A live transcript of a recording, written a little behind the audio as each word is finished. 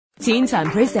Teen Time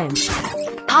presents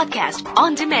Podcast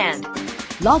on Demand.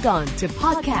 Log on to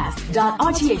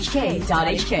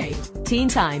podcast.rthk.hk. Teen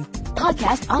Time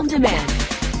Podcast on Demand.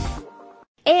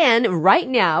 And right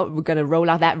now, we're going to roll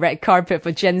out that red carpet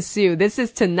for Jen Su. This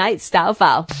is tonight's Style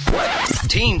File.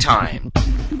 Teen Time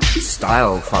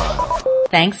Style File.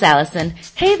 Thanks, Allison.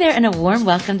 Hey there, and a warm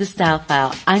welcome to Style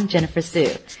File. I'm Jennifer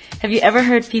Su. Have you ever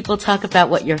heard people talk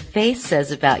about what your face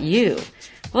says about you?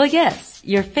 Well, yes,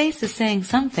 your face is saying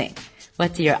something.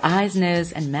 What do your eyes,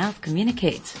 nose, and mouth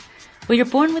communicate? Well, you're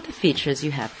born with the features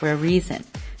you have for a reason.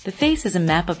 The face is a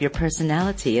map of your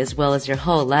personality as well as your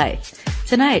whole life.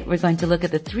 Tonight, we're going to look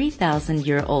at the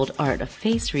 3,000-year-old art of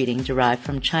face reading derived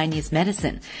from Chinese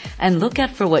medicine and look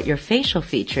at for what your facial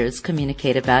features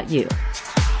communicate about you.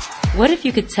 What if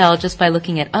you could tell just by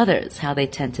looking at others how they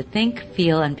tend to think,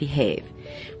 feel, and behave?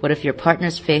 What if your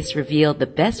partner's face revealed the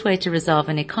best way to resolve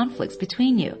any conflicts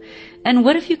between you? And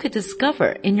what if you could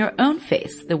discover in your own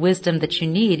face the wisdom that you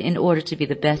need in order to be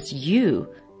the best you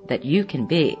that you can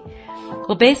be?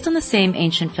 Well, based on the same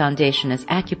ancient foundation as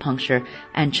acupuncture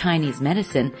and Chinese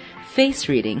medicine, face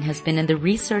reading has been in the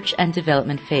research and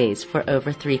development phase for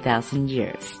over 3,000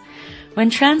 years. When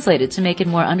translated to make it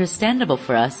more understandable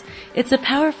for us, it's a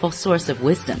powerful source of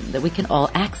wisdom that we can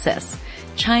all access.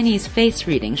 Chinese face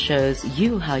reading shows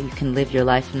you how you can live your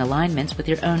life in alignment with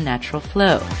your own natural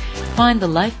flow. Find the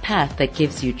life path that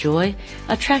gives you joy,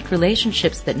 attract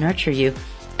relationships that nurture you,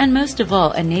 and most of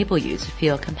all, enable you to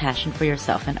feel compassion for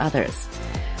yourself and others.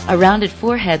 A rounded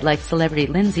forehead like celebrity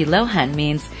Lindsay Lohan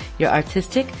means you're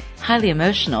artistic, highly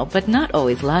emotional, but not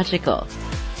always logical.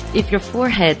 If your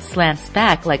forehead slants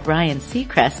back like Ryan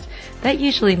Seacrest, that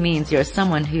usually means you're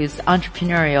someone who's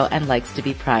entrepreneurial and likes to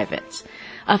be private.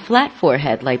 A flat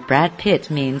forehead like Brad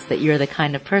Pitt means that you're the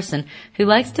kind of person who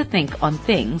likes to think on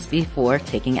things before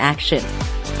taking action.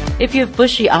 If you have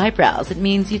bushy eyebrows, it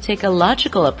means you take a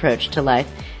logical approach to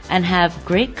life and have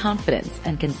great confidence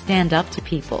and can stand up to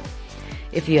people.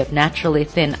 If you have naturally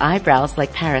thin eyebrows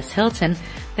like Paris Hilton,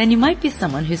 then you might be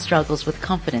someone who struggles with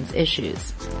confidence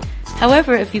issues.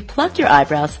 However, if you pluck your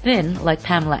eyebrows thin like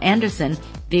Pamela Anderson,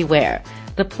 beware.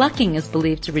 The plucking is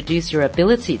believed to reduce your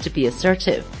ability to be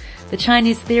assertive. The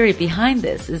Chinese theory behind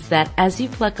this is that as you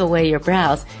pluck away your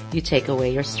brows, you take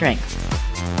away your strength.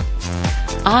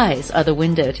 Eyes are the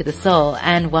window to the soul,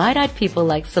 and wide-eyed people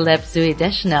like celeb Zooey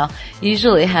Deschanel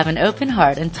usually have an open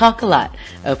heart and talk a lot,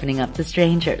 opening up to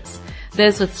strangers.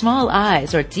 Those with small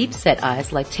eyes or deep-set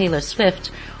eyes like Taylor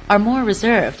Swift are more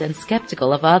reserved and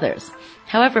skeptical of others.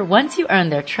 However, once you earn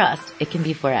their trust, it can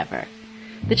be forever.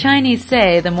 The Chinese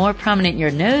say the more prominent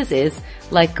your nose is,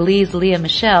 like Glee's Lea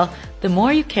Michele, the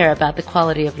more you care about the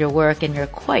quality of your work and you're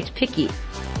quite picky.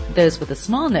 Those with a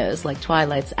small nose, like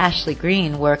Twilight's Ashley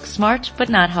Greene, work smart but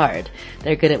not hard.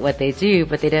 They're good at what they do,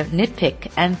 but they don't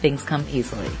nitpick and things come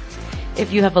easily.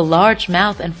 If you have a large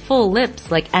mouth and full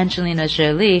lips like Angelina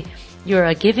Jolie, you're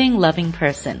a giving, loving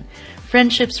person.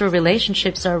 Friendships or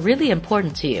relationships are really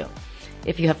important to you.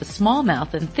 If you have a small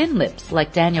mouth and thin lips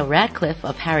like Daniel Radcliffe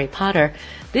of Harry Potter,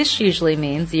 this usually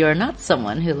means you're not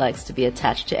someone who likes to be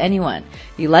attached to anyone.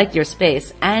 You like your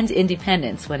space and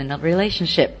independence when in a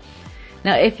relationship.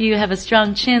 Now, if you have a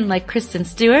strong chin like Kristen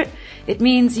Stewart, it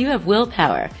means you have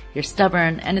willpower, you're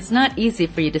stubborn, and it's not easy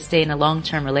for you to stay in a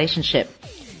long-term relationship.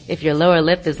 If your lower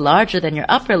lip is larger than your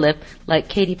upper lip, like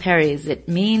Katy Perry's, it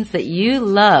means that you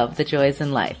love the joys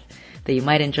in life, that you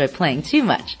might enjoy playing too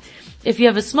much. If you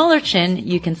have a smaller chin,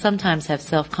 you can sometimes have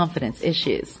self-confidence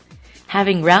issues.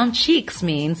 Having round cheeks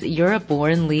means you're a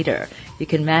born leader. You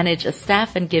can manage a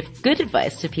staff and give good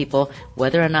advice to people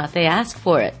whether or not they ask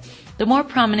for it. The more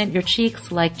prominent your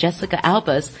cheeks, like Jessica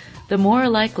Alba's, the more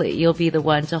likely you'll be the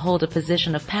one to hold a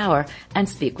position of power and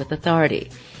speak with authority.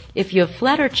 If you have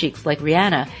flatter cheeks like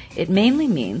Rihanna, it mainly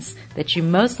means that you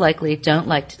most likely don't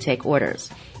like to take orders.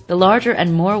 The larger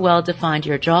and more well-defined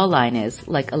your jawline is,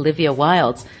 like Olivia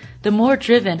Wilde's, the more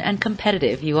driven and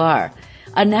competitive you are.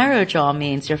 A narrow jaw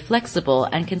means you're flexible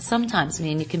and can sometimes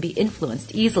mean you can be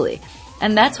influenced easily.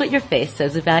 And that's what your face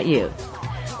says about you.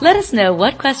 Let us know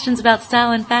what questions about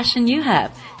style and fashion you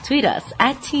have. Tweet us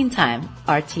at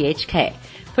TeenTimeRTHK.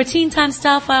 For Teen Time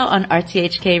Style File on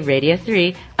RTHK Radio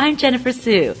 3, I'm Jennifer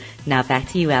Su. Now back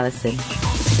to you, Allison.